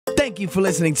Thank you for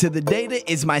listening to the Data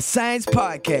is My Science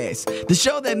podcast, the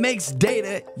show that makes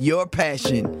data your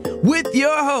passion, with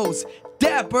your host,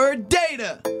 Dapper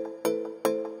Data.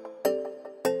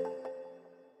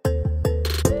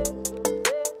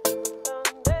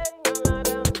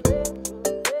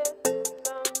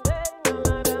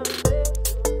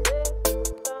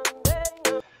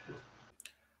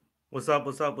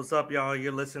 What's up, y'all?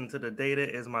 You're listening to the Data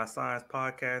is My Science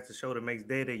podcast, the show that makes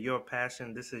data your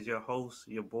passion. This is your host,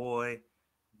 your boy,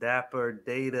 Dapper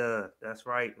Data. That's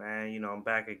right, man. I'm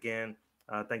back again.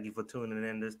 Thank you for tuning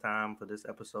in this time for this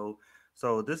episode.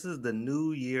 So this is the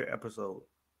New Year episode,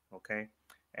 okay?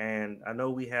 And I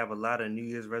know we have a lot of New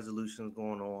Year's resolutions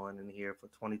going on in here for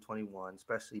 2021,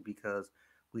 especially because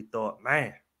we thought,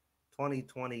 man,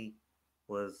 2020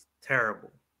 was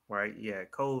terrible, right? You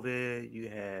had COVID, you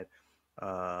had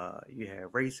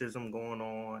racism going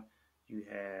on, you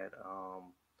had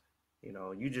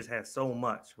you just had so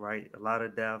much, right? A lot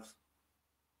of deaths,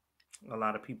 a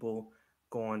lot of people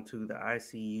going to the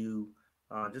ICU,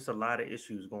 just a lot of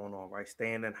issues going on, right?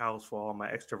 Staying in house for all my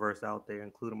extroverts out there,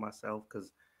 including myself,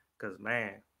 because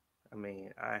man, I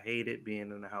mean, I hated being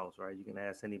in the house, right? You can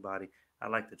ask anybody. I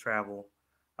like to travel.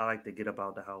 I like to get up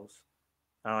out the house.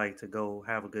 I like to go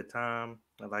have a good time.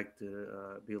 I like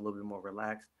to be a little bit more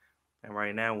relaxed. And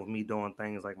right now, with me doing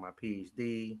things like my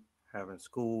PhD, having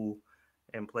school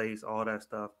in place, all that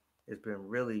stuff, it's been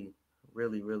really,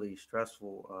 really, really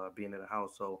stressful being in the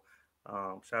house. So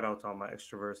shout out to all my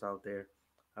extroverts out there.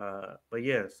 But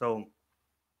yeah, so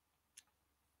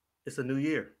it's a new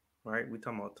year, right? We're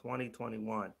talking about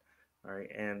 2021, right?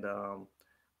 And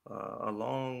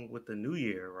along with the new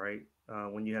year, right?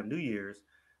 When you have New Year's,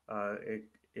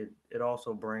 it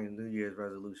also brings New Year's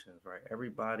resolutions, right?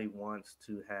 Everybody wants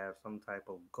to have some type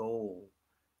of goal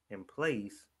in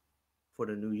place for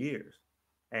the New Year's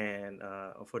and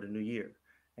for the new year,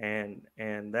 and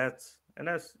that's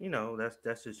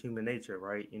that's just human nature,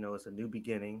 right? It's a new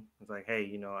beginning. It's like,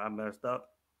 hey, I messed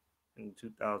up in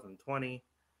 2020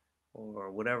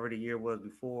 or whatever the year was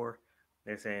before.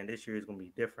 They're saying this year is going to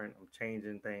be different. I'm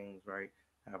changing things, right?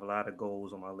 I have a lot of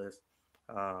goals on my list.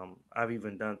 I've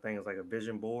even done things like a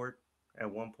vision board at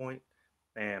one point,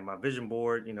 and my vision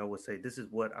board, would say this is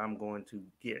what I'm going to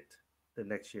get the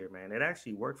next year, man. It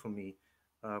actually worked for me.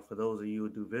 For those of you who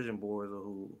do vision boards or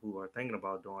who are thinking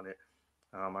about doing it,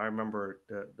 I remember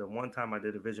the one time I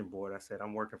did a vision board, I said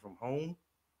I'm working from home,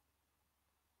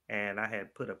 and I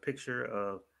had put a picture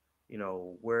of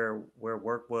where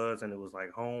work was, and it was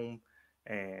like home,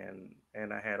 and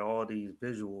I had all these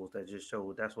visuals that just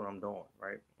showed that's what I'm doing,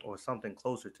 right? Or something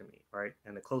closer to me, right?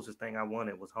 And the closest thing I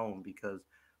wanted was home, because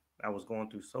I was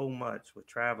going through so much with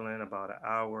traveling about an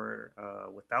hour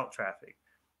without traffic,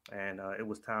 and it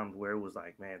was times where it was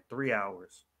like, man, 3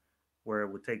 hours, where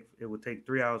it would take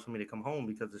 3 hours for me to come home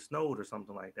because it snowed or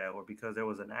something like that, or because there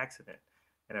was an accident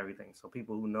and everything. So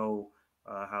people who know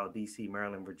how DC,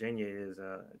 Maryland, Virginia is,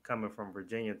 coming from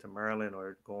Virginia to Maryland,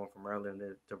 or going from Maryland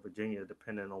to Virginia,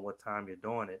 depending on what time you're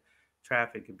doing it,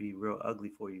 traffic could be real ugly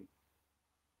for you.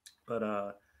 But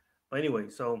anyway,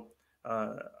 so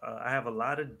I have a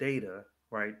lot of data,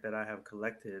 right, that I have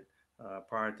collected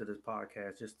prior to this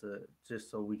podcast,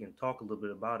 just so we can talk a little bit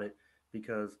about it,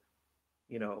 because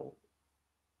you know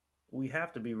we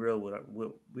have to be real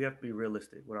we have to be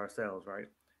realistic with ourselves, right?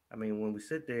 I mean, when we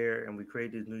sit there and we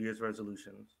create these New Year's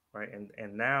resolutions, right?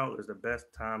 And now is the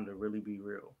best time to really be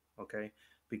real, okay?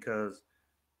 Because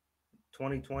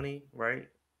 2020, right,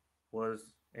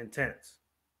 was intense,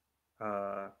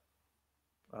 uh,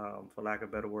 for lack of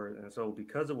a better word. And so,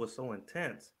 because it was so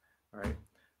intense, right,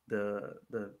 the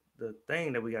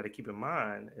thing that we got to keep in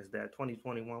mind is that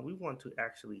 2021, we want to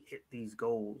actually hit these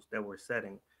goals that we're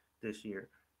setting this year.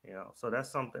 So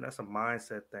that's a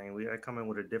mindset thing. We got to come in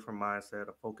with a different mindset,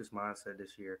 a focused mindset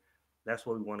this year. That's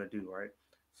what we want to do, right?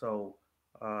 So,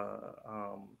 uh,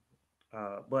 um,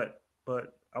 but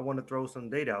I want to throw some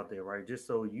data out there, right? Just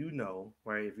so you know,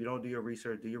 right? If you don't do your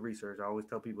research, do your research. I always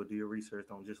tell people, do your research.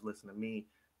 Don't just listen to me.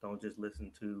 Don't just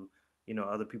listen to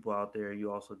other people out there.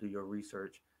 You also do your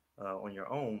research on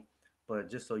your own. But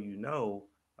just so you know,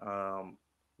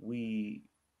 we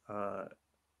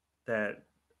that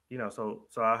so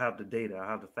I'll have the data, I'll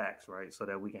have the facts, right, so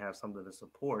that we can have something to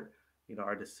support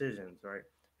our decisions, right?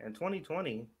 And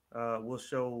 2020 will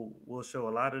show a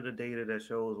lot of the data that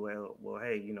shows, well,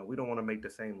 hey, we don't want to make the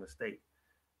same mistake,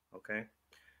 okay?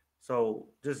 So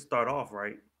just start off,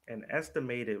 right. An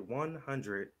estimated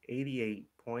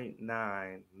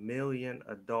 188.9 million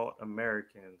adult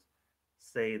Americans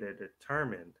say they're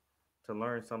determined to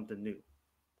learn something new,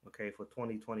 okay, for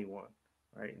 2021,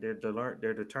 right?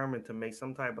 They're determined to make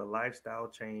some type of lifestyle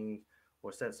change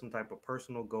or set some type of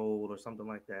personal goal or something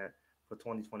like that for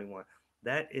 2021.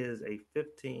 That is a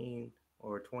 15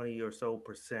 or 20 or so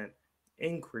percent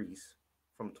increase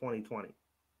from 2020.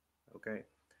 Okay.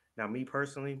 Now, me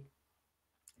personally,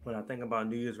 when I think about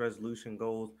New Year's resolution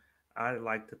goals, I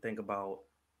like to think about,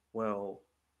 well,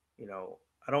 you know,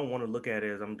 I don't want to look at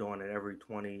it as I'm doing it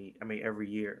every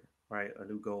year, right? A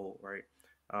new goal, right?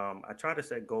 I try to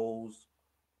set goals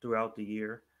throughout the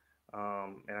year,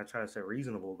 and I try to set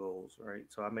reasonable goals, right?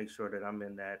 So I make sure that I'm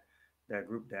in that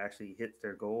group that actually hits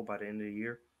their goal by the end of the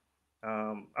year.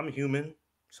 I'm a human,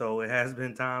 so it has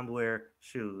been times where,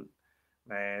 shoot,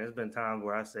 man, it's been times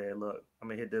where I said, look, I'm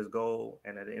gonna hit this goal,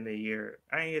 and at the end of the year,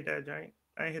 I ain't hit that giant,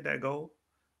 I ain't hit that goal.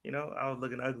 You know, I was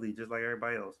looking ugly just like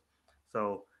everybody else.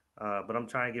 So, but I'm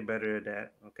trying to get better at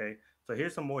that. Okay, so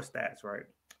here's some more stats, right?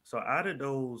 So out of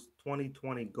those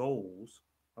 2020 goals,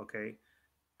 okay,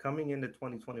 coming into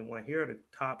 2021, here are the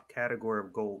top category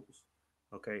of goals.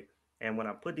 Okay, and when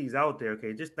I put these out there,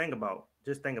 okay, just think about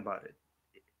it.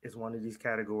 Is one of these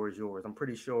categories yours? I'm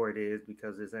pretty sure it is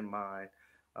because it's in mine.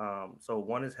 So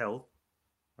one is health,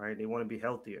 right? They want to be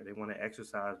healthier. They want to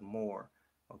exercise more.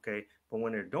 Okay. But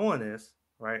when they're doing this,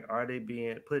 right, are they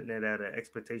being putting it at an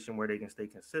expectation where they can stay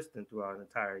consistent throughout an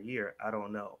entire year? I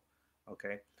don't know.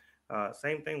 Okay.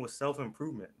 Same thing with self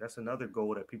improvement. That's another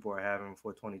goal that people are having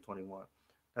for 2021.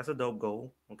 That's a dope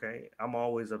goal. Okay. I'm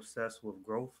always obsessed with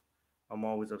growth. I'm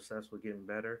always obsessed with getting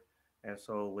better. And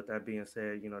so, with that being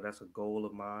said, that's a goal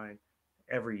of mine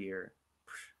every year,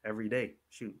 every day.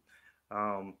 Shoot.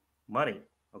 Um, Money.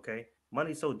 Okay.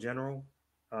 Money's so general.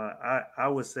 I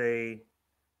would say,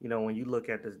 when you look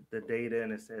at the data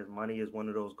and it says money is one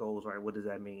of those goals, right? What does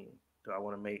that mean? Do I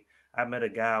want to make? I met a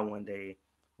guy one day,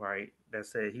 right, that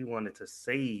said he wanted to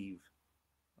save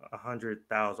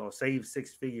 100,000 or save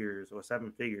six figures or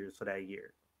seven figures for that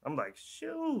year. I'm like,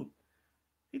 shoot,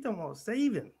 he talking about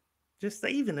saving, just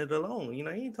saving it alone. He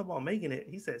ain't talking about making it.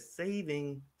 He said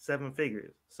saving seven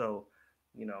figures. So,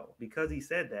 because he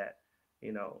said that,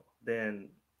 then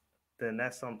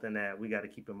that's something that we got to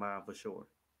keep in mind for sure.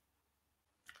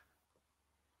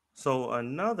 So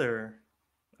another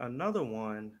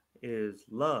one is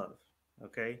love.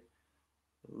 Okay,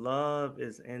 love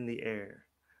is in the air.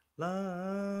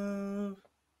 Love,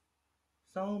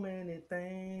 so many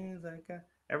things I got.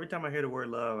 Every time I hear the word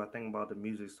love, I think about the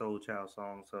Music Soul Child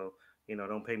song. So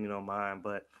don't pay me no mind,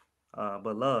 but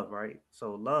love, right?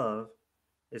 So love,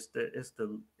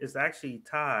 it's actually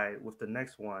tied with the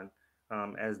next one,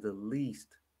 as the least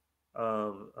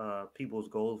of people's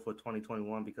goals for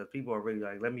 2021, because people are really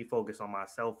like, let me focus on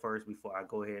myself first before I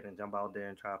go ahead and jump out there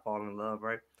and try to fall in love,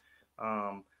 right?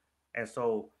 Um, and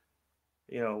so,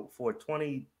 for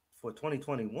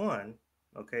 2021,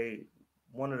 okay,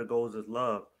 one of the goals is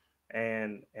love,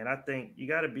 and I think you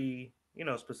got to be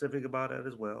specific about it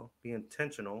as well. Be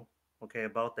intentional, okay,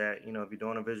 about that. If you're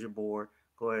doing a vision board,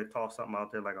 go ahead, toss something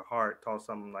out there like a heart, toss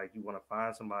something like you want to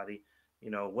find somebody.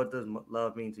 What does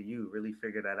love mean to you? Really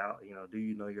figure that out. Do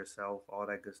you know yourself? All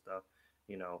that good stuff.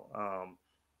 You know, um,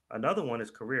 Another one is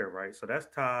career, right? So that's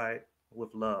tied with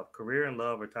love. Career and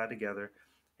love are tied together,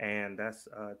 and that's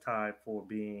tied for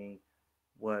being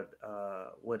what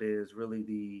is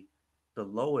really the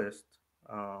lowest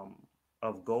um,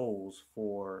 of goals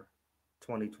for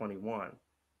 2021.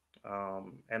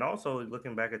 And also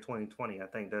looking back at 2020, I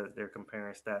think that they're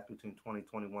comparing stats between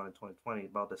 2021 and 2020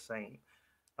 about the same.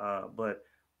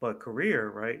 But career,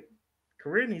 right?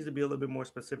 Career needs to be a little bit more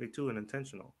specific too and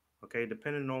intentional. Okay,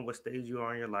 depending on what stage you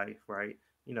are in your life, right?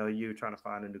 You're trying to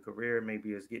find a new career.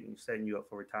 Maybe it's setting you up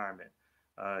for retirement.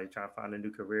 You're trying to find a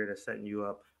new career that's setting you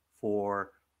up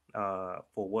for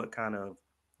what kind of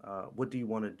what do you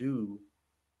want to do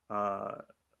uh,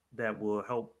 that will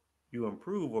help you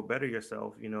improve or better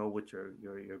yourself, with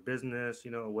your business,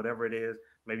 whatever it is.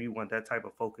 Maybe you want that type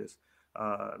of focus.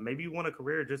 Maybe you want a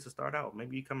career just to start out.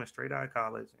 Maybe you coming straight out of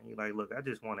college and you're like, look, I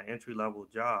just want an entry level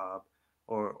job,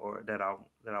 or that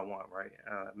I want, right?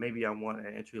 Maybe I want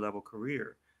an entry level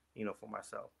career, for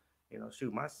myself.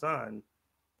 Shoot, my son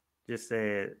just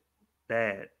said,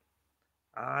 Dad,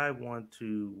 I want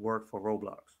to work for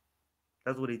Roblox.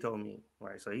 That's what he told me,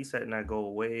 right? So he's setting that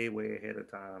goal way, way ahead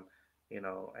of time, and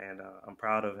I'm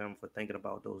proud of him for thinking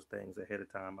about those things ahead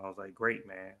of time. I was like, great,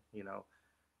 man.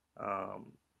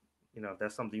 Um, if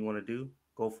that's something you want to do,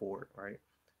 go for it, right?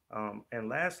 And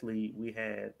lastly, we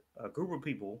had a group of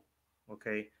people,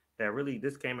 okay, that really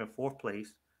this came in fourth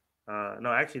place.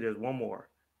 No, actually, there's one more.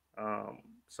 Um,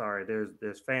 Sorry,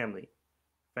 there's family.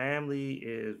 Family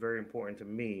is very important to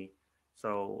me.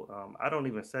 So I don't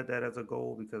even set that as a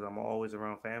goal because I'm always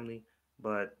around family.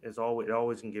 But it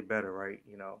always can get better, right?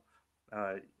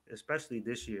 Uh, Especially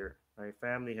this year. right?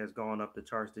 Family has gone up the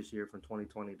charts this year from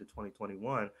 2020 to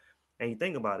 2021. And you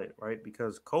think about it, right?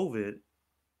 Because COVID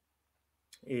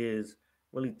is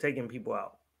really taking people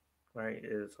out, right?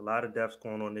 It's a lot of deaths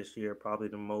going on this year, probably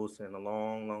the most in a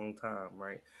long, long time,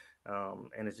 right?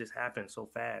 And it's just happened so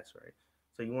fast, right?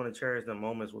 So you want to cherish the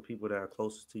moments with people that are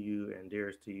closest to you and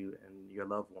dearest to you and your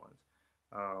loved ones.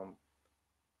 Um,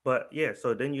 but yeah,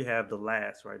 so then you have the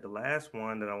last, right? The last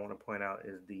one that I want to point out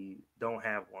is the don't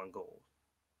have one goal.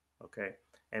 Okay.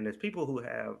 And there's people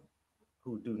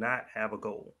who do not have a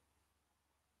goal.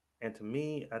 And to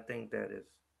me, I think that is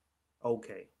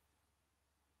okay.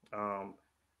 Um,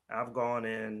 I've gone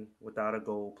in without a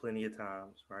goal plenty of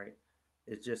times, right?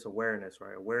 It's just awareness,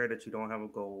 right? Aware that you don't have a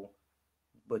goal.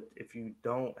 But if you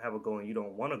don't have a goal and you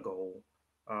don't want a goal,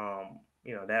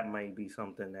 that may be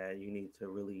something that you need to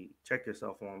really check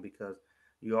yourself on, because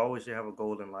you always should have a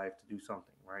goal in life to do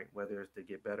something, right? Whether it's to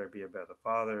get better, be a better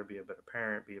father, be a better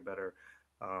parent, be a better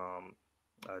um,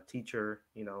 teacher,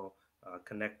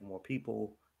 connect with more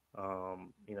people,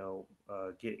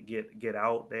 get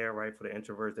out there, right? For the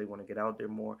introverts, they want to get out there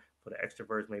more. For the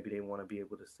extroverts, maybe they want to be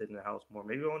able to sit in the house more.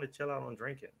 Maybe I want to chill out on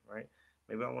drinking, right?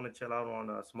 Maybe I want to chill out on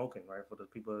smoking, right? For the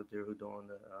people out there who doing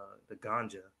the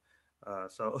ganja.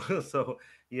 So so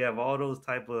you have all those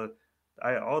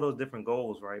all those different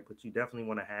goals, right? But you definitely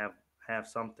want to have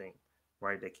something,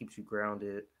 right, that keeps you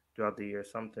grounded throughout the year,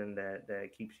 something that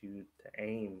keeps you to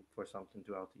aim for something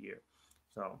throughout the year.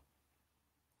 So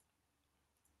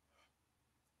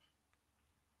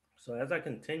so as I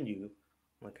continue,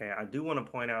 okay, I do want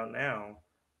to point out now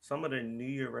some of the New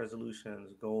Year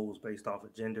resolutions goals based off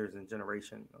of genders and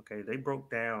generation. Okay, they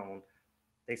broke down.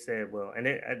 They said, well,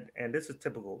 and this is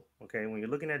typical. Okay, when you're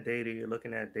looking at data, you're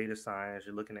looking at data science,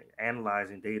 you're looking at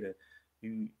analyzing data.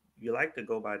 You you like to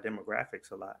go by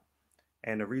demographics a lot,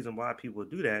 and the reason why people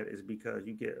do that is because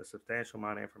you get a substantial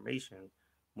amount of information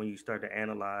when you start to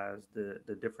analyze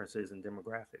the differences in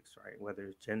demographics, right? Whether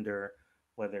it's gender,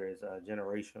 whether it's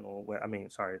generational. I mean,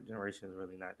 sorry, generation is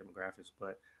really not demographics,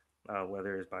 but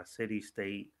whether it's by city,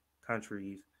 state,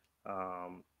 countries,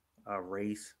 um,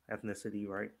 race, ethnicity,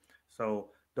 right? So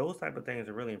those type of things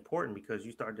are really important because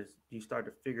you start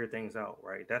to figure things out,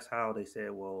 right? That's how they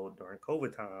said, well, during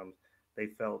COVID times, they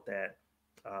felt that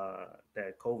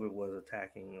COVID was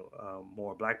attacking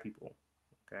more Black people.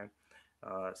 Okay,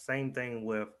 same thing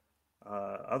with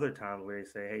other times where they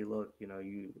say, hey, look,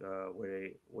 you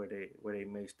where they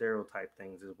may stereotype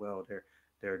things as well.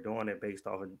 They're doing it based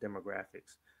off of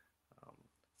demographics. Um,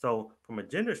 so from a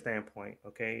gender standpoint,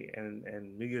 okay,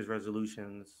 and New Year's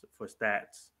resolutions for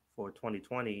stats for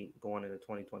 2020 going into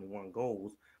 2021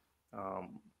 goals,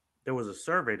 um, there was a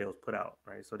survey that was put out,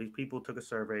 right? So these people took a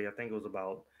survey. I think it was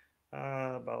about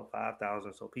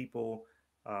 5,000 so people,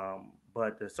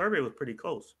 but the survey was pretty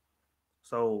close.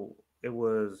 So it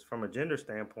was, from a gender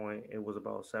standpoint, it was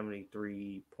about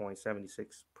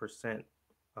 73.76%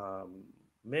 um,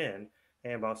 men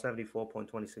and about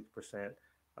 74.26%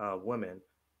 women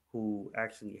who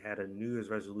actually had a New Year's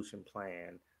resolution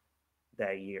plan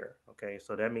that year. Okay,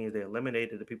 so that means they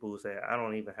eliminated the people who say, I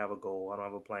don't even have a goal, I don't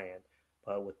have a plan.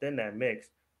 But within that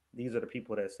mix, these are the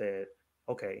people that said,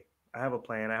 okay, I have a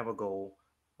plan, I have a goal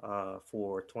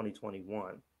for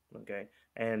 2021. Okay,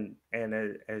 and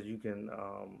as you can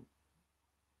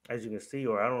see,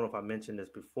 or I don't know if I mentioned this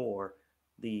before,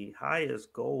 the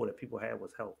highest goal that people had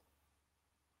was health,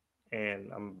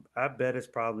 and I bet it's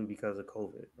probably because of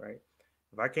COVID, right?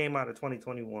 If I came out of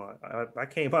 2021, if I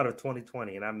came out of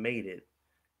 2020 and I made it,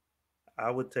 I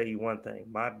would tell you one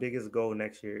thing. My biggest goal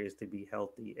next year is to be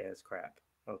healthy as crap.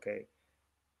 Okay.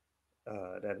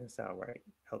 That didn't sound right.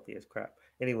 Healthy as crap.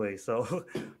 Anyway, so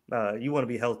you want to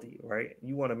be healthy, right?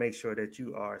 You want to make sure that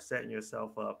you are setting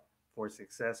yourself up for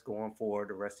success going forward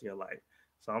the rest of your life.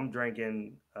 So I'm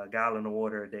drinking a gallon of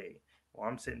water a day, or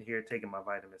I'm sitting here taking my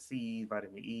vitamin C,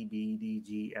 vitamin E, B, D,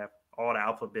 G, F, all the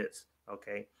alphabets.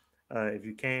 Okay, if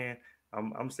you can,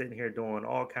 I'm sitting here doing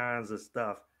all kinds of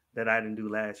stuff that I didn't do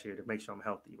last year to make sure I'm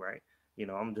healthy, right?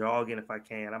 I'm jogging if I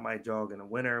can. I might jog in the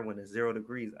winter when it's 0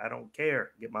 degrees. I don't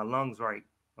care. Get my lungs right.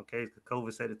 Okay.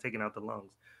 COVID said it's taking out the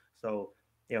lungs. So,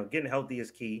 getting healthy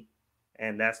is key.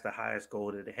 And that's the highest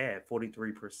goal that they had.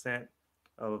 43%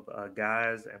 of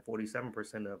guys and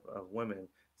 47% of women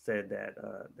said that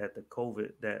the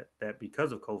COVID, that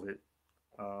because of COVID,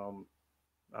 um,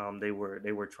 they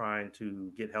were trying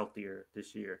to get healthier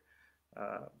this year.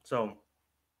 So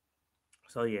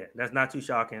yeah, that's not too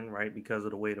shocking, right? Because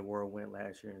of the way the world went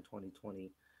last year in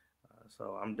 2020.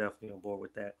 So I'm definitely on board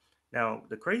with that. Now,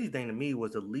 the crazy thing to me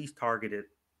was the least targeted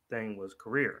thing was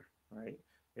career, right?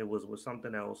 It was with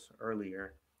something else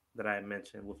earlier that I had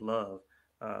mentioned with love.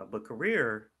 But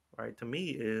career, right, to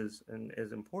me is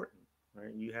important,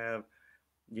 right?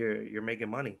 You're making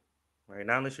money, right?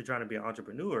 Not unless you're trying to be an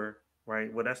entrepreneur,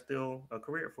 right? Well, that's still a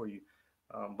career for you.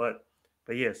 Um, but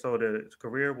but yeah, so the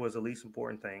career was the least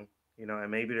important thing,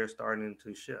 and maybe they're starting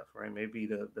to shift, right? Maybe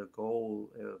the goal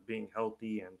of being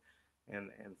healthy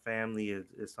and family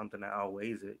is something that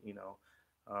outweighs it.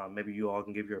 Maybe you all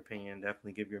can give your opinion.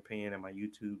 Definitely give your opinion in my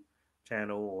YouTube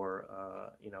channel or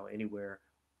anywhere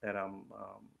that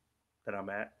I'm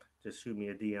at. Just shoot me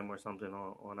a DM or something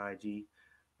on IG.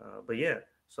 But yeah,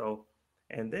 so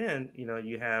and then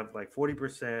you have like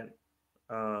 40%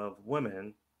 of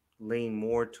women lean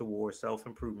more towards self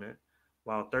improvement,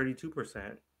 while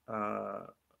 32% uh,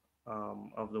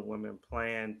 of the women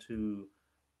plan to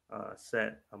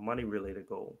set a money related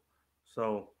goal.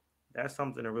 So that's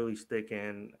something to really stick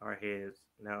in our heads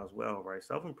now as well, right?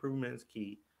 Self improvement is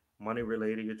key. Money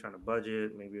related, you're trying to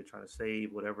budget, maybe you're trying to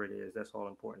save, whatever it is, that's all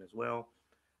important as well.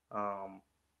 Um,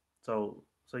 so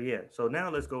yeah. So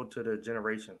now let's go to the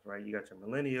generations, right? You got your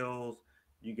millennials,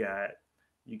 you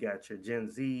got your Gen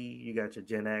Z, you got your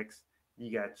Gen X,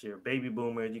 you got your baby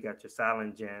boomers, you got your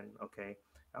silent Gen. Okay,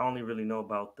 I only really know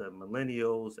about the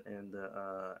millennials and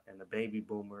the baby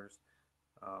boomers.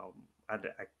 Um,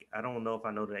 I don't know if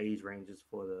I know the age ranges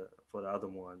for the other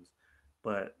ones,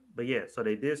 but yeah. So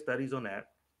they did studies on that,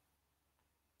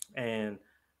 and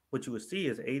what you would see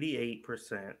is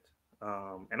 88%,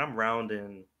 and I'm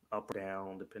rounding up or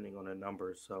down depending on the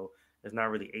numbers. So it's not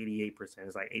really 88%,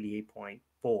 it's like 88.4,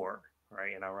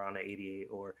 right? And I round to 88,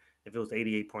 or if it was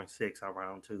 88.6, I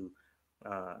round to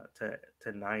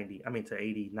 90, I mean to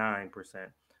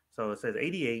 89%. So it says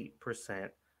 88%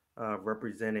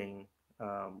 representing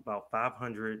about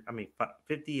 500, I mean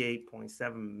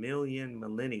 58.7 million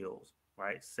millennials,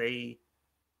 right? Say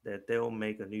that they'll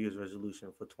make a New Year's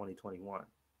resolution for 2021.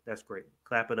 That's great.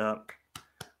 Clap it up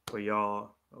for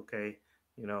y'all. Okay.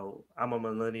 I'm a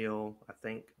millennial. I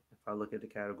think if I look at the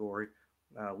category,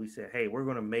 we said, hey, we're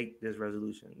going to make this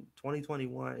resolution.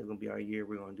 2021 is going to be our year.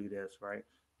 We're going to do this, right?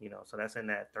 So that's in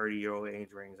that 30-year-old age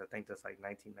range. I think that's like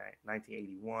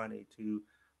 1981, 82,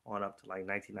 on up to like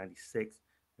 1996.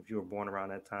 If you were born around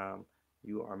that time,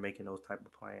 you are making those type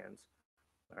of plans.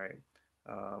 All right.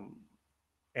 Um,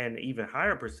 and even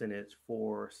higher percentage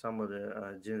for some of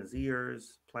the Gen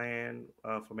Zers plan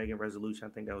for making resolution.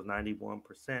 I think that was 91%.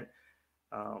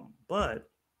 But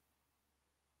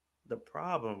the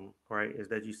problem, right, is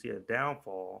that you see a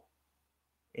downfall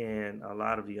in a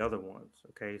lot of the other ones.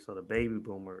 Okay, so the baby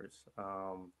boomers,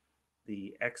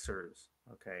 the Xers,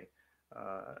 okay,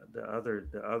 the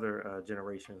other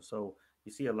generation. So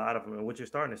you see a lot of them, and what you're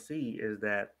starting to see is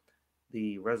that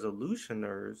the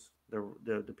resolutioners,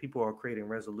 the people who are creating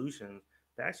resolutions,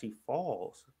 that actually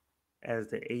falls as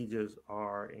the ages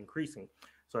are increasing.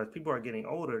 So as people are getting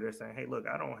older, they're saying, "Hey, look,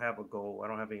 I don't have a goal. I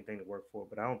don't have anything to work for."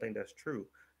 But I don't think that's true.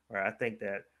 Right? I think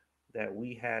that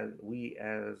we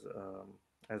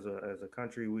as a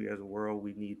country, we as a world,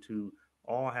 we need to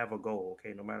all have a goal.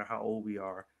 Okay, no matter how old we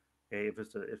are. Okay, if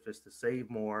it's to save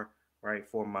more, right,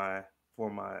 for my for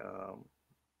my um,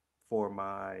 for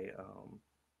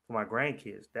my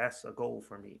grandkids. That's a goal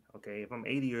for me. Okay, if I'm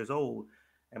 80 years old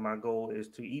and my goal is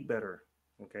to eat better,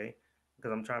 okay,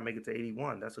 because I'm trying to make it to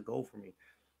 81, that's a goal for me.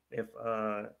 If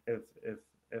uh if if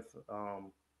if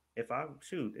if I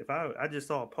shoot if I just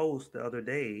saw a post the other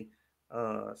day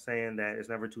saying that it's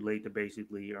never too late to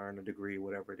basically earn a degree,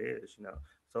 whatever it is.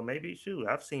 So maybe shoot,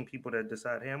 I've seen people that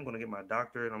decide, hey, I'm going to get my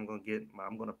doctorate, I'm going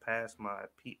to pass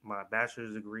my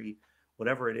bachelor's degree,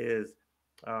 whatever it is.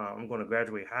 I'm going to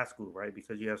graduate high school, right?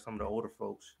 Because you have some of the older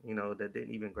folks, that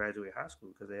didn't even graduate high school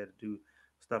because they had to do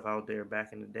stuff out there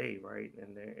back in the day, right?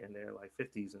 And they're like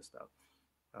 50s and stuff,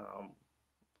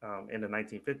 um, in the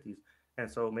 1950s. And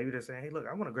so maybe they're saying, hey, look,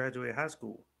 I want to graduate high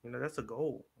school. That's a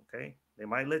goal. Okay, they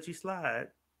might let you slide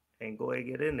and go ahead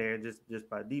and get in there just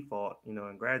by default,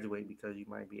 and graduate because you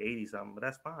might be 80 something, but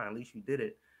that's fine. At least you did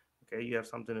it. Okay, you have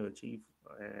something to achieve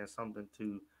and something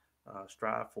to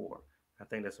strive for. I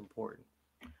think that's important.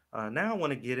 Now I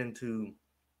want to get into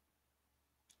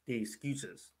the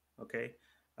excuses. Okay,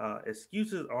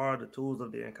 excuses are the tools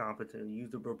of the incompetent.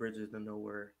 Use the bridges to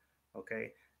nowhere.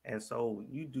 Okay, and so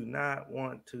you do not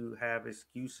want to have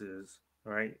excuses,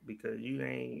 right? Because you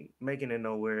ain't making it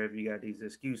nowhere if you got these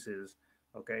excuses.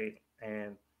 Okay,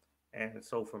 and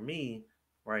so for me,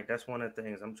 right, that's one of the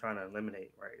things I'm trying to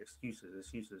eliminate. Right,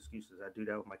 excuses. I do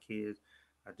that with my kids.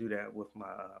 I do that with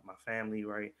my family.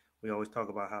 Right, we always talk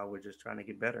about how we're just trying to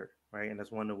get better. Right, and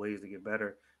that's one of the ways to get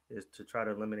better is to try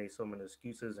to eliminate some of the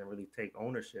excuses and really take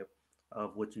ownership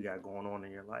of what you got going on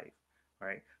in your life.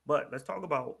 Right, but let's talk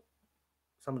about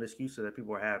some of the excuses that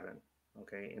people are having.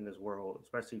 okay, in this world,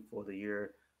 especially for the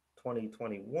year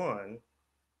 2021.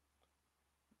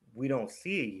 We don't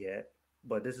see it yet,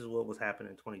 but this is what was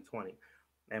happening in 2020.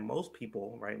 And most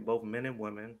people, right, both men and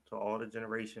women, to all the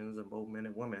generations and both men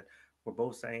and women, were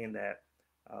both saying that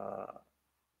uh,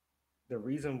 the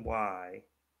reason why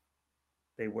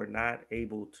they were not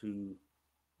able to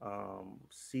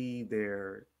see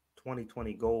their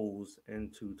 2020 goals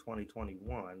into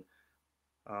 2021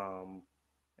 um,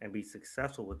 and be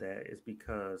successful with that is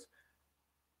because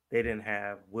they didn't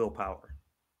have willpower.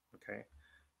 Okay,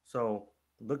 so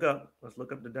let's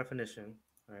look up the definition,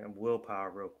 right, of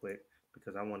willpower real quick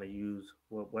because I want to use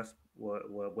what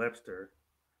Webster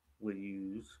would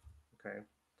use. Okay,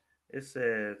 it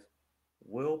says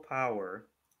willpower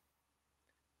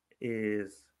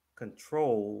is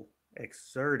control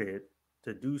exerted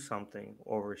to do something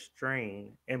or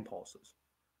restrain impulses.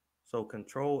 So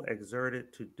control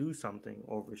exerted to do something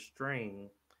or restrain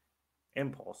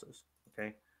impulses.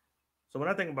 Okay. So when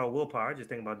I think about willpower, I just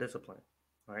think about discipline,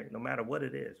 right? No matter what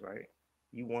it is, right?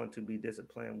 You want to be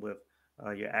disciplined with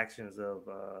your actions of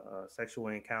sexual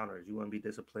encounters. You want to be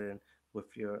disciplined with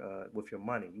your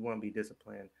money. You want to be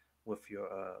disciplined with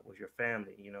your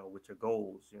family. You know, with your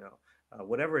goals. You know,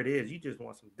 whatever it is, you just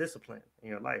want some discipline in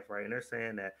your life, right? And they're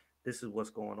saying that this is what's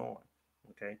going on.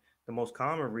 Okay, the most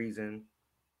common reason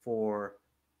for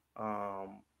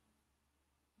um,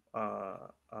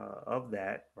 of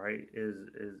that, right,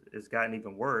 is gotten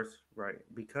even worse, right,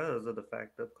 because of the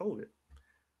fact of COVID.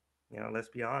 You know, let's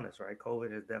be honest, right?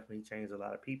 COVID has definitely changed a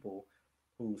lot of people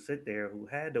who sit there who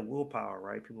had the willpower,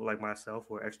 right? People like myself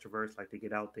who are extroverts, like to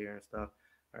get out there and stuff,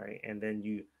 right? And then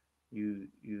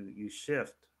you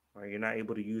shift, right? You're not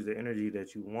able to use the energy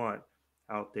that you want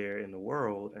out there in the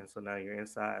world, and so now you're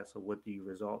inside. So what do you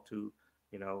resort to?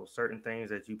 You know, certain things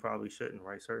that you probably shouldn't,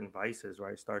 right? Certain vices,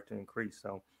 right, start to increase.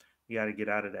 So you got to get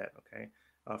out of that, okay?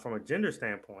 From a gender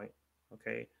standpoint,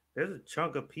 okay, there's a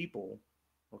chunk of people,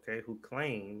 okay, who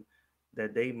claim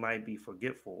that they might be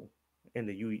forgetful in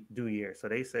the new year. So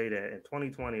they say that in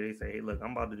 2020, they say, hey, look,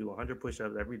 I'm about to do 100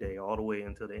 push-ups every day all the way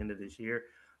until the end of this year.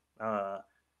 Uh,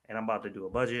 and I'm about to do a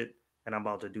budget and I'm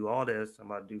about to do all this. I'm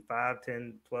about to do 5,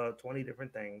 10, 12, 20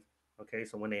 different things. Okay.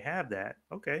 So when they have that,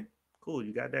 okay, cool.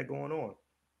 You got that going on.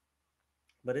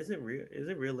 But is it real? Is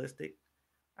it realistic?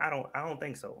 I don't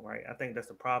think so, right? I think that's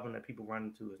the problem that people run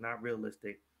into is not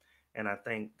realistic, and I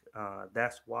think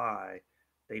that's why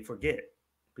they forget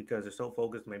because they're so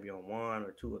focused maybe on one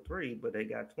or two or three, but they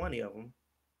got 20 of them,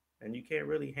 and you can't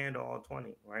really handle all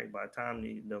 20, right? By the time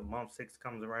the month six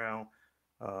comes around,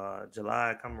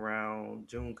 July come around,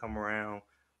 June come around,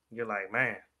 you're like,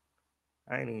 man,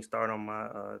 I ain't even start on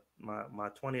my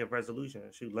 20th resolution,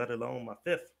 shoot, let alone my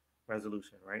fifth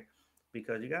resolution, right?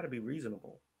 Because you got to be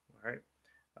reasonable, right?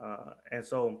 And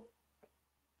so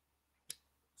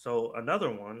another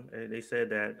one, they said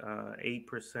that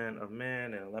 8% of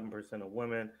men and 11% of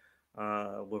women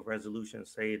with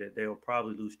resolutions say that they'll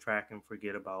probably lose track and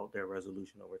forget about their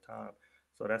resolution over time.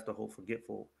 So that's the whole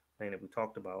forgetful thing that we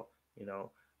talked about, you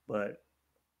know. But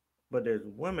but there's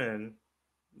women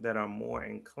that are more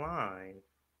inclined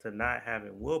to not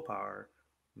having willpower.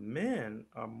 Men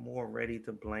are more ready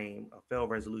to blame a failed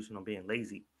resolution on being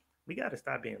lazy. We got to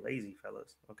stop being lazy,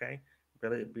 fellas. Okay,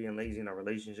 really being lazy in a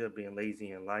relationship, being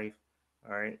lazy in life.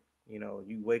 All right, you know,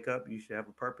 you wake up, you should have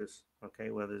a purpose. Okay,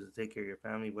 whether it's to take care of your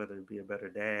family, whether it be a better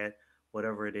dad,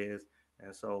 whatever it is.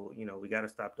 And so, you know, we got to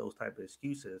stop those type of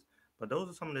excuses. But those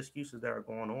are some of the excuses that are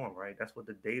going on, right? That's what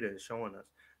the data is showing us.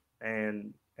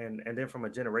 And then from a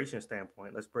generation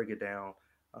standpoint, let's break it down.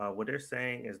 What they're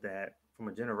saying is that from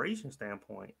a generation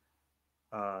standpoint,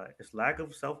 it's lack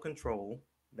of self control.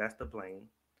 That's the blame,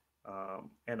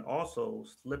 and also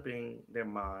slipping their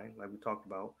mind, like we talked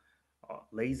about,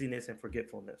 laziness and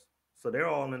forgetfulness. So they're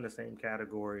all in the same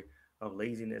category of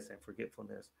laziness and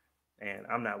forgetfulness, and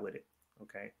I'm not with it.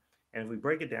 Okay. And if we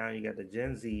break it down, you got the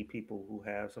Gen Z people who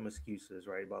have some excuses,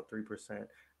 right? About 3%.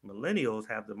 Millennials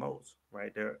have the most,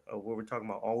 right? They're what we're talking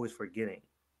about, always forgetting.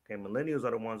 Okay, millennials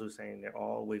are the ones who are saying they're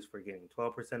always forgetting.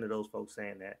 12% of those folks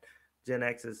saying that. Gen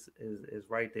X is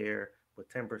right there with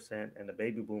 10%, and the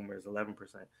baby boomer is 11%.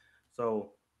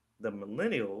 So the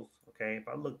millennials, okay, if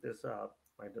I look this up,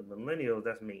 right, the millennials,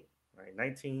 that's me, right,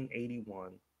 1981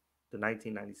 to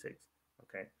 1996,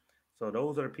 okay. So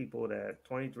those are the people that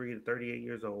 23 to 38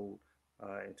 years old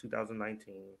in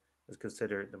 2019 is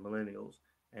considered the millennials.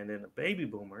 And then the baby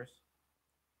boomers,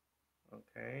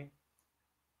 okay,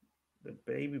 the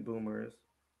baby boomers,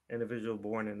 individual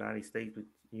born in the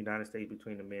United States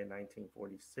between the mid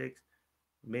 1946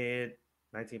 and mid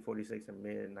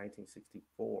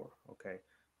 1964. Okay,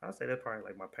 I'll say that's probably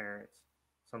like my parents,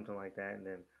 something like that. And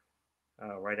then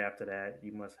Right after that,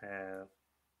 you must have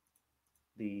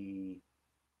the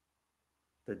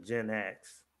Gen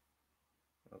X,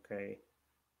 okay,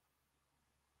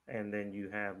 and then you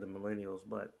have the millennials.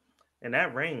 But in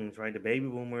that range, right, the baby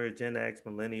boomers, Gen X,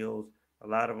 millennials, a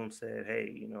lot of them said,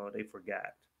 hey, they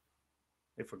forgot.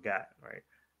 They forgot, right?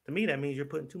 To me, that means you're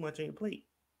putting too much on your plate.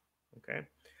 Okay.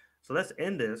 So let's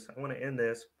end this. I want to end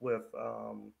this with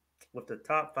the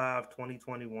top five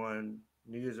 2021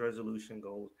 New Year's resolution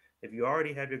goals. If you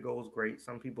already have your goals, great.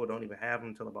 Some people don't even have them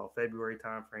until about February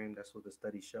timeframe. That's what the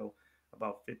studies show.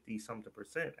 About 50 something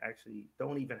percent actually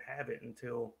don't even have it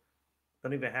until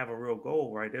don't even have a real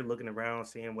goal, right? They're looking around,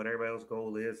 seeing what everybody else's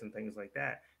goal is and things like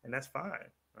that. And that's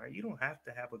fine, right? You don't have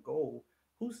to have a goal.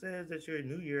 Who says that your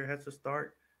new year has to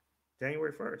start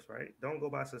January 1st, right? Don't go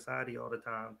by society all the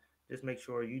time. Just make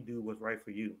sure you do what's right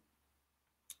for you.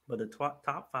 But the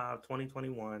top five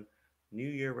 2021 New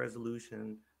Year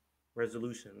resolutions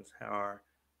are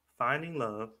finding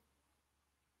love,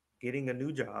 getting a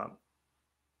new job,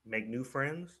 make new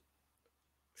friends,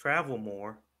 travel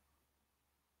more,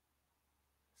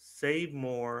 save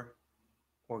more,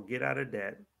 or get out of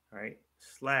debt, right?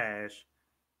 Slash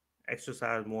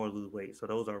exercise more, lose weight. So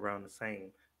those are around the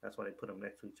same. That's why they put them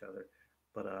next to each other.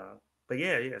 But uh, but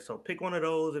yeah. So pick one of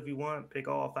those if you want. Pick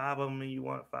all five of them, and you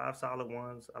want five solid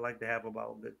ones. I like to have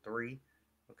about a good three.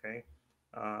 Okay.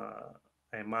 Uh,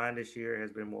 and mine this year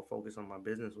has been more focused on my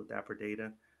business with Dapper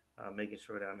Data, making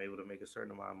sure that I'm able to make a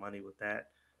certain amount of money with that.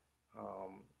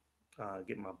 Um,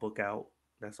 getting my book out.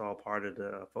 That's all part of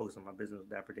the focus on my business with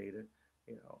Dapper Data.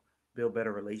 You know, build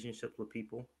better relationships with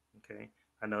people. Okay.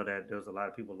 I know that there was a lot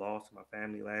of people lost in my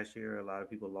family last year. A lot of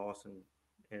people lost in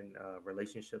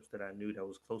relationships that I knew that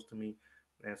was close to me,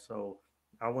 and so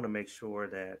I want to make sure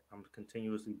that I'm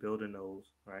continuously building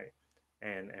those, right,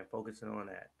 and focusing on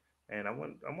that. And I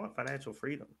want financial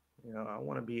freedom. I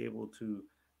want to be able to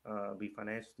be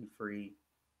financially free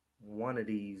one of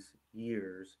these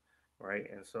years, right?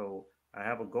 And so I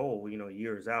have a goal,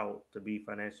 years out to be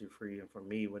financially free. And for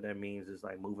me, what that means is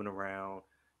like moving around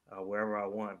wherever I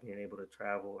want, being able to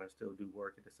travel and still do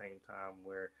work at the same time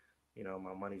where,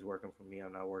 my money's working for me.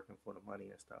 I'm not working for the money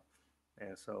and stuff.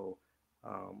 And so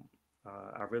um,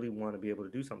 I really want to be able to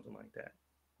do something like that.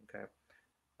 Okay.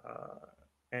 Uh,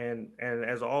 and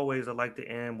as always, I like to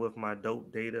end with my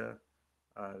dope data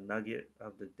nugget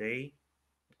of the day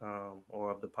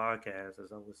or of the podcast,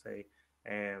 as I would say.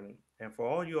 And for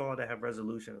all you all that have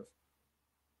resolutions,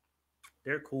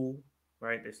 they're cool,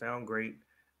 right? They sound great,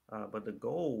 but the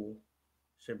goal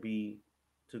should be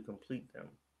to complete them.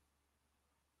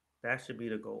 That should be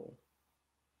the goal.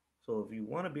 So if you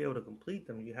want to be able to complete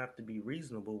them, you have to be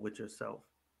reasonable with yourself,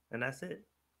 and that's it.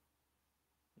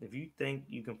 If you think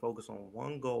you can focus on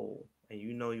one goal and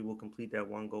you know you will complete that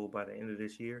one goal by the end of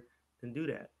this year, then do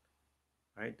that.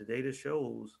 Right? The data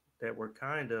shows that we're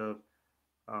kind of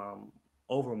um,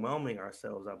 overwhelming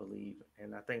ourselves, I believe,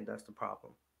 and I think that's the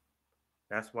problem.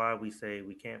 That's why we say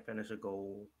we can't finish a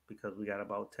goal because we got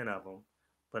about 10 of them.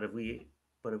 But if we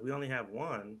only have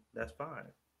one, that's fine,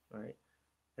 right?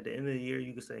 At the end of the year,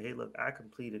 you can say, "Hey, look, I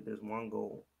completed this one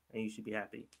goal," and you should be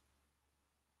happy.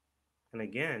 And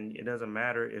again, it doesn't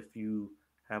matter if you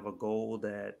have a goal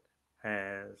that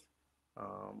has.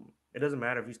 It doesn't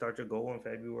matter if you start your goal in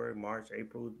February, March,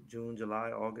 April, June,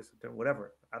 July, August, September,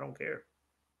 whatever. I don't care,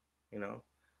 you know.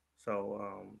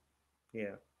 So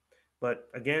yeah. But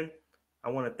again, I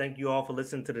want to thank you all for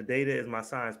listening to the Data is My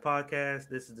Science podcast.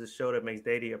 This is the show that makes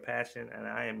data your passion, and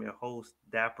I am your host,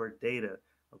 Dapper Data.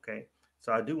 Okay,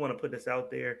 so I do want to put this out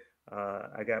there.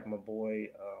 I got my boy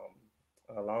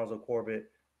Alonzo Corbett,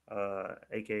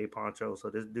 aka Poncho. So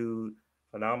this dude,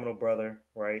 phenomenal brother,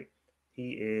 right?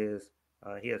 He is.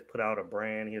 He has put out a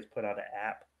brand. He has put out an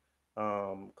app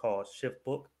called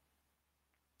Shiftbook.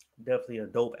 Definitely a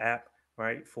dope app,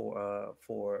 right? For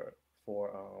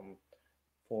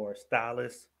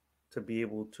stylists to be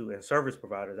able to, and service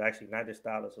providers, actually not just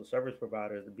stylists, so service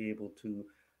providers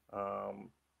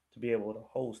um, to be able to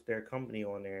host their company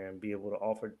on there and be able to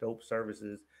offer dope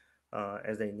services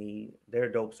as they need their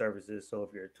dope services. So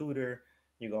if you're a tutor,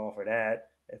 you can offer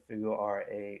that. If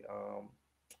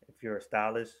you're a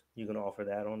stylist, you can offer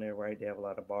that on there, right? They have a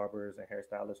lot of barbers and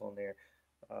hairstylists on there.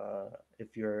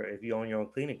 If you own your own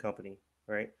cleaning company,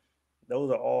 right?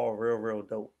 Those are all real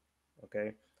dope.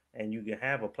 Okay, and you can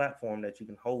have a platform that you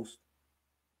can host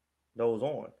those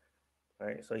on,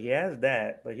 right? So he has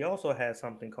that, but he also has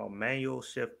something called Manual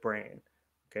Shift Brand,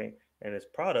 okay, and it's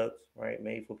products, right,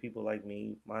 made for people like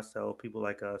me, myself, people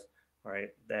like us, right,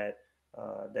 that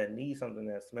need something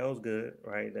that smells good,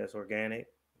 right, that's organic,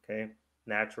 okay,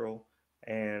 natural,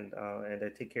 and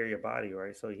that take care of your body,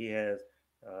 right? So he has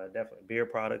Definitely beer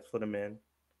products for the men.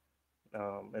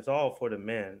 It's all for the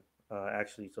men,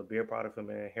 actually. So beer product for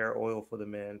men, hair oil for the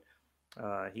men.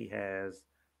 He has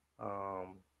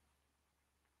um,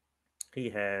 he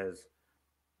has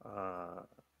uh,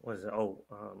 what is it? Oh,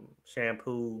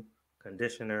 shampoo,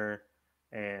 conditioner,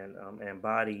 and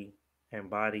body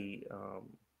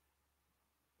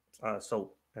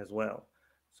soap as well.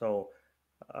 So,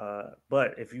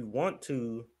 but if you want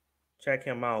to check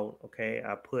him out, okay,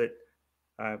 I put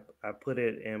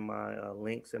it in my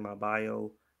links in my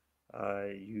bio.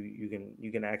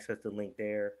 You can access the link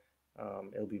there.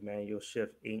 It'll be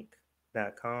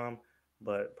manualshiftinc.com,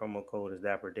 but promo code is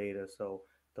Dapper Data. So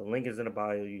the link is in the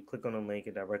bio. You click on the link,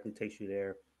 it directly takes you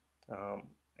there. Um,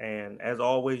 and as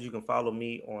always, you can follow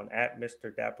me on at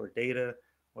Mr. Dapper Data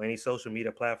on any social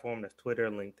media platform. That's Twitter,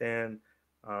 LinkedIn.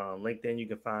 LinkedIn, you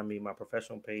can find me my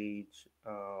professional page.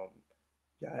 Yeah,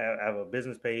 I have a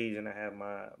business page and I have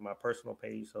my personal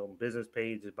page. So business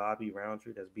page is Bobby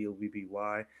Roundtree. That's Bobby.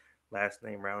 Last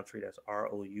name Roundtree. That's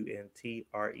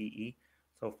Rountree.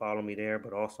 So follow me there.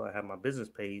 But also I have my business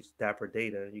page, Dapper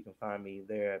Data. You can find me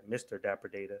there at Mr. Dapper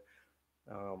Data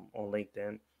on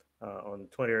LinkedIn. On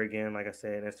Twitter again, like I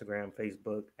said, Instagram,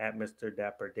 Facebook at Mr.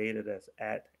 Dapper Data. That's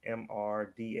at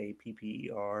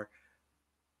MRDAPPER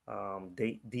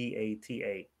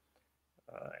DATA.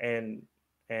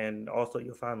 And also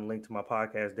you'll find a link to my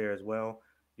podcast there as well.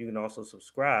 You can also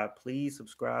subscribe. Please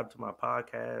subscribe to my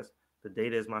podcast. The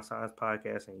Data is My Science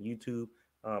podcast and YouTube.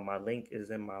 My link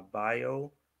is in my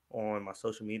bio on my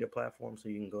social media platform, so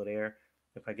you can go there.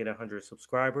 If I get 100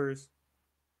 subscribers,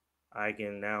 I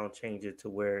can now change it to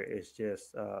where it's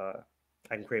just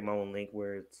I can create my own link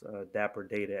where it's Dapper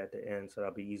Data at the end, so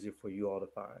that'll be easier for you all to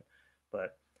find.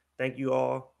 But thank you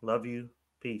all. Love you.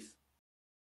 Peace.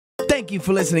 Thank you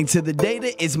for listening to the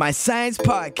Data is My Science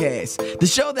podcast, the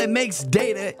show that makes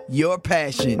data your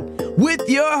passion, with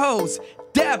your host,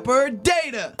 Dapper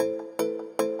Data.